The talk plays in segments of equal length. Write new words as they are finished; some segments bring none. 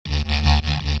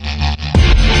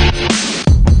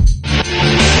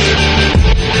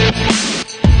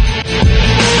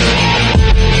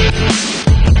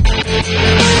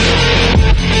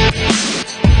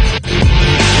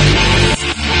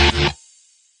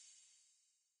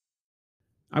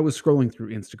I was scrolling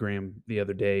through Instagram the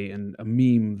other day, and a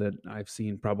meme that I've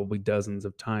seen probably dozens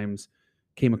of times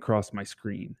came across my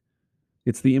screen.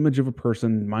 It's the image of a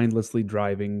person mindlessly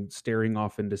driving, staring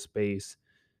off into space.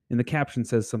 And the caption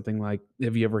says something like,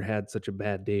 "Have you ever had such a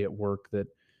bad day at work that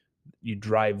you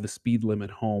drive the speed limit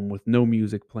home with no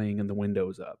music playing and the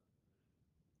windows up?"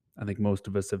 I think most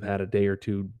of us have had a day or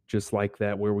two just like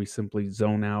that where we simply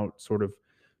zone out, sort of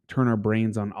turn our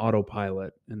brains on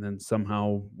autopilot, and then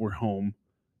somehow we're home,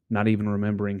 not even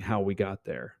remembering how we got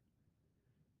there.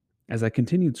 As I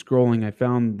continued scrolling, I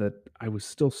found that I was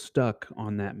still stuck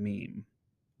on that meme.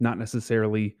 Not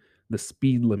necessarily the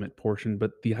speed limit portion,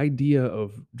 but the idea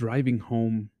of driving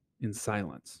home in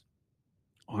silence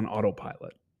on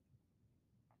autopilot.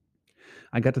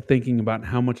 I got to thinking about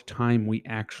how much time we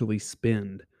actually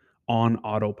spend on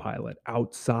autopilot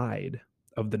outside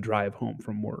of the drive home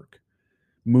from work,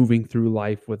 moving through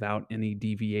life without any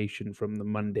deviation from the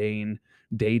mundane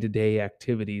day to day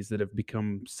activities that have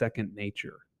become second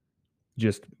nature,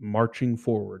 just marching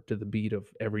forward to the beat of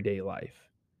everyday life.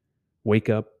 Wake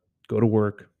up, go to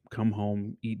work, come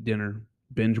home, eat dinner,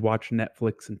 binge watch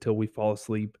Netflix until we fall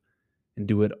asleep, and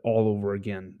do it all over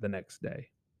again the next day.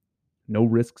 No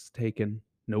risks taken,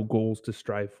 no goals to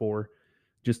strive for,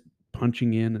 just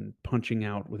punching in and punching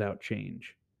out without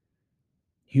change.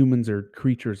 Humans are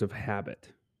creatures of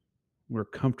habit. We're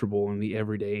comfortable in the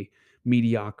everyday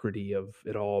mediocrity of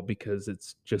it all because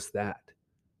it's just that,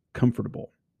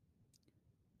 comfortable.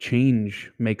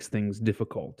 Change makes things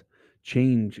difficult.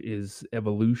 Change is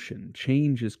evolution.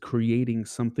 Change is creating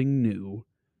something new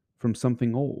from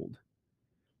something old,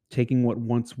 taking what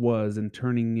once was and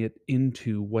turning it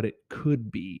into what it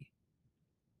could be.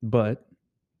 But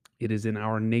it is in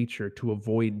our nature to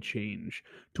avoid change,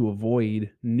 to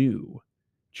avoid new.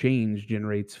 Change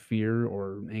generates fear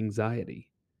or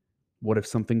anxiety. What if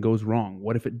something goes wrong?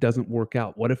 What if it doesn't work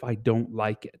out? What if I don't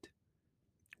like it?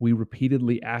 We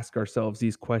repeatedly ask ourselves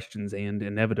these questions and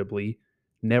inevitably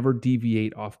never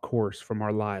deviate off course from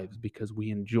our lives because we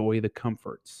enjoy the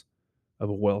comforts of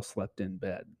a well slept in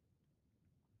bed.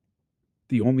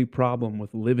 The only problem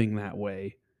with living that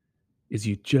way is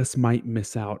you just might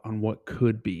miss out on what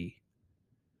could be.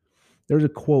 There's a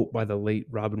quote by the late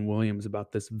Robin Williams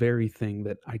about this very thing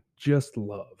that I just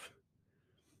love.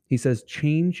 He says,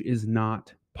 "Change is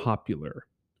not popular.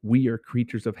 We are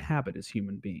creatures of habit as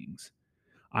human beings.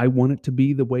 I want it to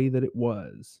be the way that it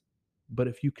was. But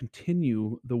if you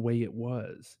continue the way it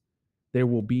was, there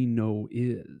will be no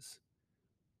is."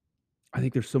 I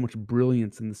think there's so much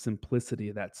brilliance in the simplicity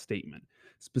of that statement,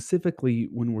 specifically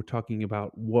when we're talking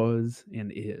about was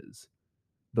and is.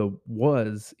 The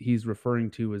was he's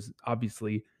referring to is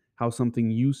obviously how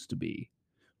something used to be.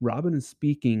 Robin is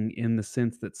speaking in the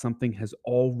sense that something has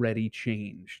already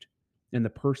changed and the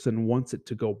person wants it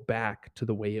to go back to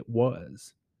the way it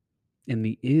was. And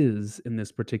the is in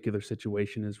this particular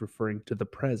situation is referring to the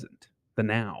present, the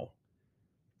now.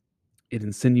 It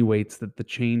insinuates that the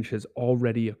change has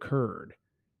already occurred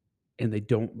and they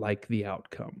don't like the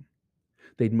outcome.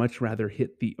 They'd much rather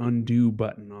hit the undo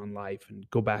button on life and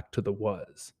go back to the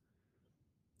was.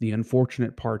 The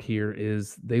unfortunate part here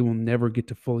is they will never get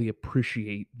to fully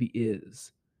appreciate the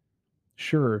is.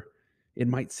 Sure, it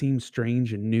might seem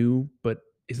strange and new, but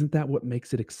isn't that what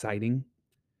makes it exciting?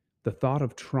 The thought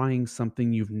of trying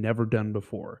something you've never done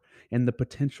before and the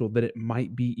potential that it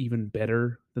might be even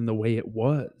better than the way it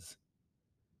was.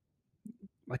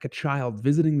 Like a child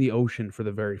visiting the ocean for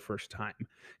the very first time,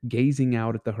 gazing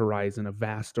out at the horizon, a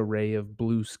vast array of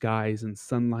blue skies and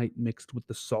sunlight mixed with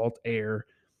the salt air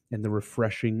and the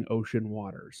refreshing ocean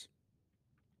waters,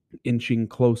 inching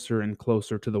closer and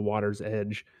closer to the water's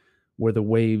edge where the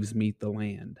waves meet the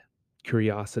land,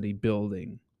 curiosity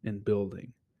building and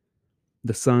building.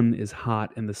 The sun is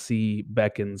hot and the sea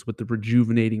beckons with the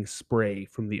rejuvenating spray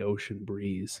from the ocean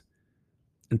breeze.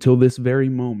 Until this very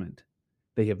moment,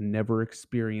 they have never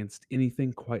experienced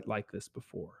anything quite like this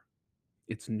before.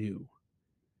 It's new.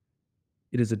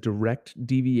 It is a direct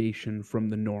deviation from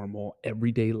the normal,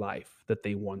 everyday life that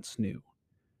they once knew.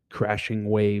 Crashing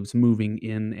waves moving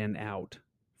in and out,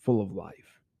 full of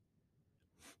life.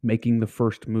 Making the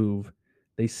first move,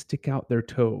 they stick out their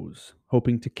toes,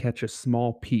 hoping to catch a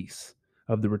small piece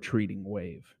of the retreating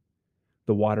wave.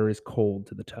 The water is cold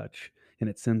to the touch, and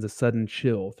it sends a sudden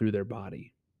chill through their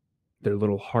body. Their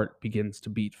little heart begins to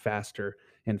beat faster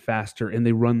and faster, and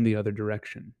they run the other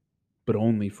direction, but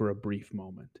only for a brief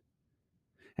moment.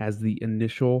 As the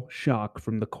initial shock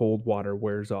from the cold water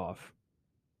wears off,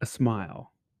 a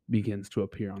smile begins to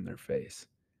appear on their face.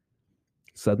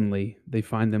 Suddenly, they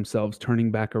find themselves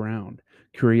turning back around,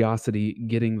 curiosity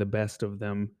getting the best of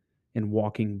them and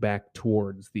walking back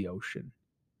towards the ocean.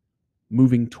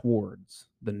 moving towards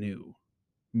the new,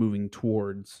 moving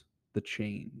towards the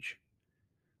change.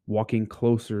 Walking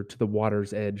closer to the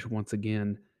water's edge once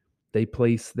again, they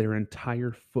place their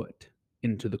entire foot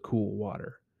into the cool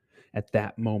water. At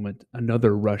that moment,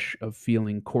 another rush of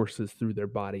feeling courses through their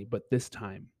body, but this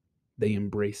time they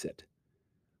embrace it.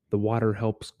 The water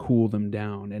helps cool them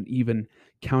down and even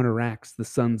counteracts the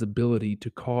sun's ability to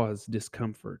cause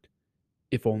discomfort,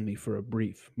 if only for a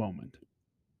brief moment.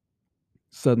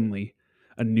 Suddenly,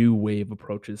 a new wave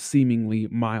approaches, seemingly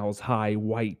miles high,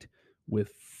 white,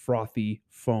 with frothy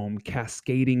foam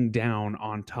cascading down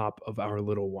on top of our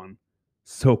little one,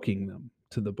 soaking them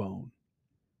to the bone.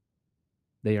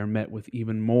 They are met with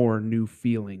even more new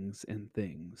feelings and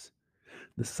things.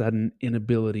 The sudden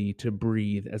inability to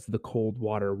breathe as the cold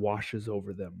water washes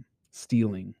over them,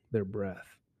 stealing their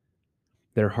breath.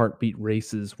 Their heartbeat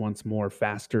races once more,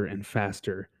 faster and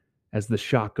faster, as the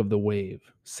shock of the wave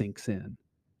sinks in.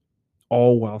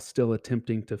 All while still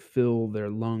attempting to fill their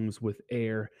lungs with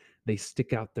air, they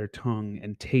stick out their tongue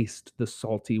and taste the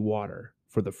salty water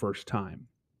for the first time.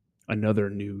 Another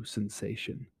new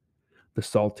sensation. The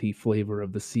salty flavor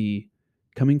of the sea,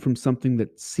 coming from something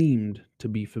that seemed to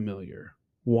be familiar,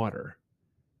 water,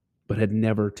 but had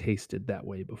never tasted that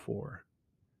way before.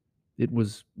 It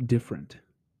was different.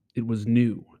 It was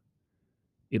new.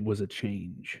 It was a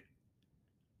change.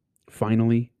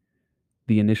 Finally,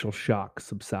 the initial shock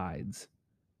subsides.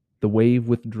 The wave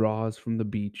withdraws from the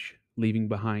beach, leaving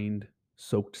behind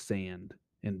soaked sand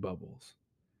and bubbles.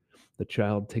 The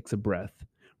child takes a breath,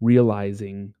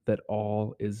 realizing that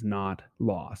all is not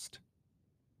lost,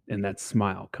 and that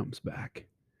smile comes back,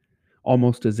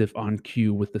 almost as if on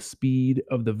cue. With the speed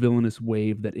of the villainous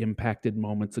wave that impacted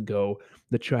moments ago,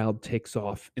 the child takes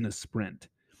off in a sprint,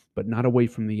 but not away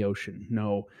from the ocean.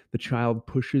 No, the child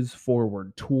pushes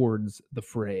forward towards the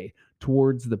fray,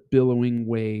 towards the billowing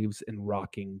waves and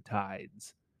rocking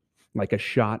tides. Like a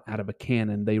shot out of a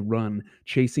cannon, they run,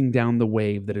 chasing down the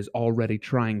wave that is already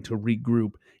trying to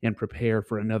regroup and prepare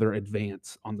for another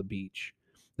advance on the beach.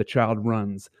 The child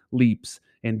runs, leaps,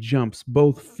 and jumps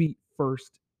both feet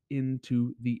first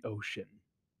into the ocean,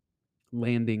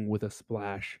 landing with a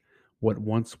splash. What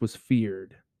once was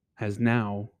feared has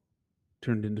now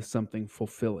turned into something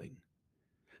fulfilling,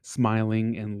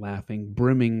 smiling and laughing,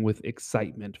 brimming with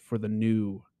excitement for the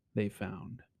new they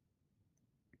found.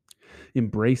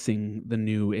 Embracing the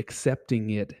new,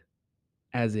 accepting it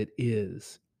as it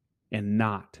is, and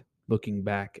not looking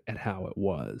back at how it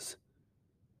was.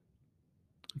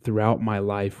 Throughout my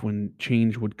life, when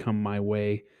change would come my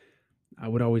way, I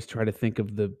would always try to think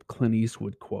of the Clint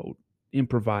Eastwood quote: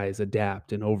 improvise,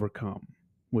 adapt, and overcome,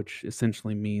 which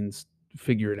essentially means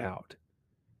figure it out.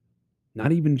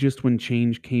 Not even just when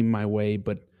change came my way,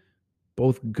 but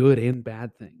both good and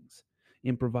bad things.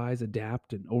 Improvise,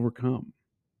 adapt, and overcome.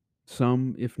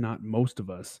 Some, if not most of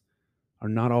us, are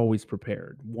not always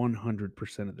prepared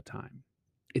 100% of the time.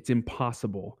 It's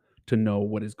impossible to know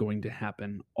what is going to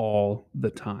happen all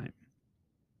the time.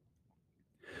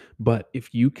 But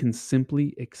if you can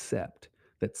simply accept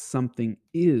that something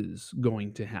is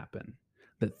going to happen,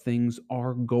 that things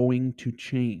are going to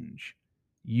change,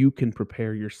 you can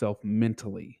prepare yourself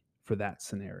mentally for that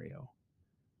scenario.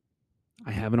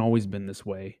 I haven't always been this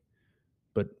way,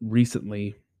 but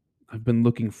recently I've been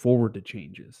looking forward to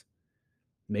changes.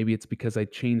 Maybe it's because I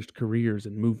changed careers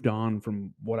and moved on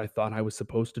from what I thought I was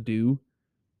supposed to do.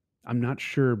 I'm not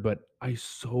sure, but I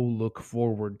so look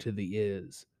forward to the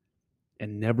is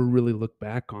and never really look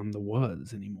back on the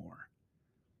was anymore.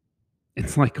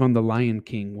 It's like on The Lion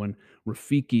King when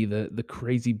Rafiki, the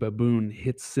crazy baboon,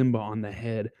 hits Simba on the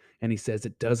head and he says,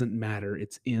 "It doesn't matter,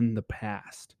 it's in the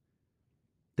past."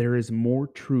 There is more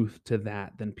truth to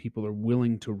that than people are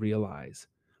willing to realize.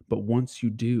 But once you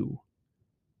do,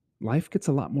 life gets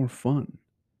a lot more fun.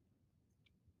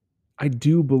 I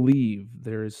do believe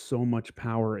there is so much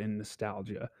power in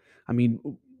nostalgia. I mean,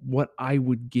 what I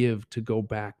would give to go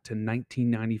back to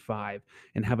 1995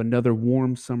 and have another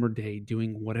warm summer day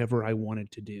doing whatever I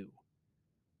wanted to do.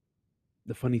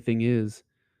 The funny thing is,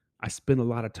 I spent a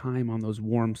lot of time on those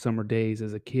warm summer days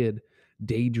as a kid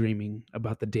daydreaming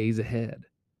about the days ahead,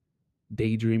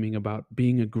 daydreaming about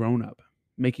being a grown up,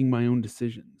 making my own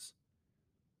decisions.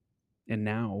 And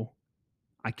now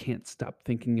I can't stop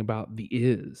thinking about the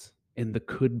is and the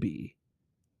could be.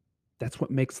 That's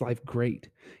what makes life great.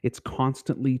 It's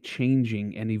constantly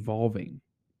changing and evolving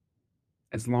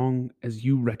as long as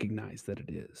you recognize that it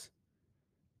is.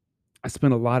 I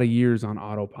spent a lot of years on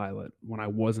autopilot when I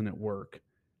wasn't at work,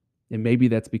 and maybe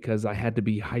that's because I had to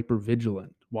be hyper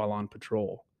vigilant while on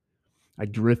patrol. I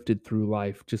drifted through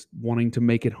life just wanting to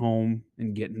make it home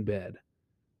and get in bed.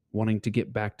 wanting to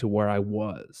get back to where I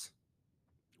was,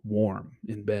 warm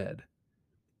in bed,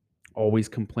 always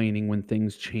complaining when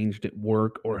things changed at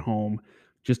work or home,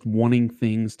 just wanting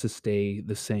things to stay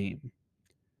the same.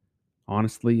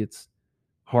 Honestly, it's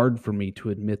hard for me to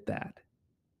admit that.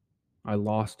 I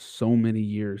lost so many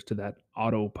years to that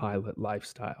autopilot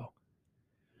lifestyle.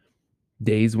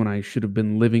 Days when I should have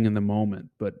been living in the moment,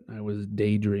 but I was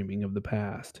daydreaming of the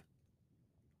past.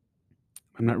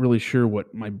 I'm not really sure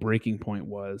what my breaking point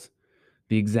was,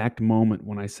 the exact moment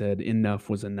when I said enough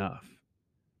was enough.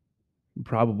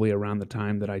 Probably around the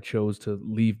time that I chose to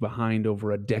leave behind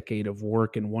over a decade of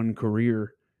work in one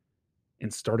career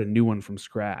and start a new one from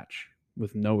scratch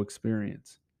with no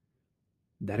experience.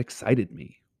 That excited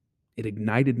me. It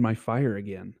ignited my fire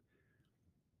again.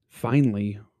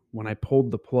 Finally, when I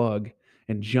pulled the plug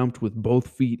and jumped with both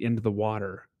feet into the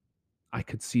water, I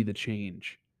could see the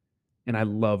change, and I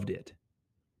loved it.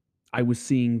 I was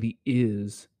seeing the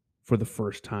is for the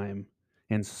first time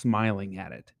and smiling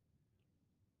at it.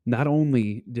 Not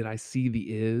only did I see the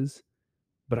is,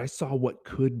 but I saw what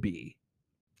could be,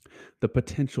 the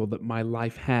potential that my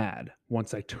life had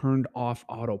once I turned off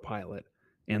autopilot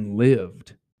and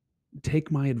lived.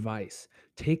 Take my advice,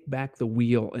 take back the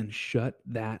wheel and shut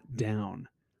that down.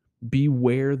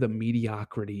 Beware the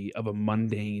mediocrity of a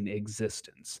mundane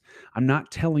existence. I'm not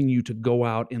telling you to go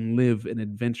out and live an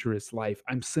adventurous life.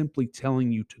 I'm simply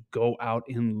telling you to go out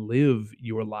and live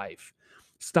your life.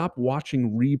 Stop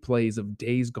watching replays of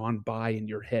days gone by in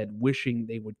your head, wishing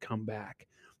they would come back.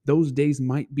 Those days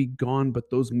might be gone, but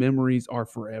those memories are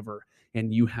forever,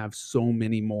 and you have so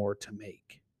many more to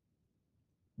make.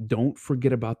 Don't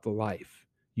forget about the life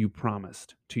you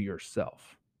promised to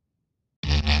yourself.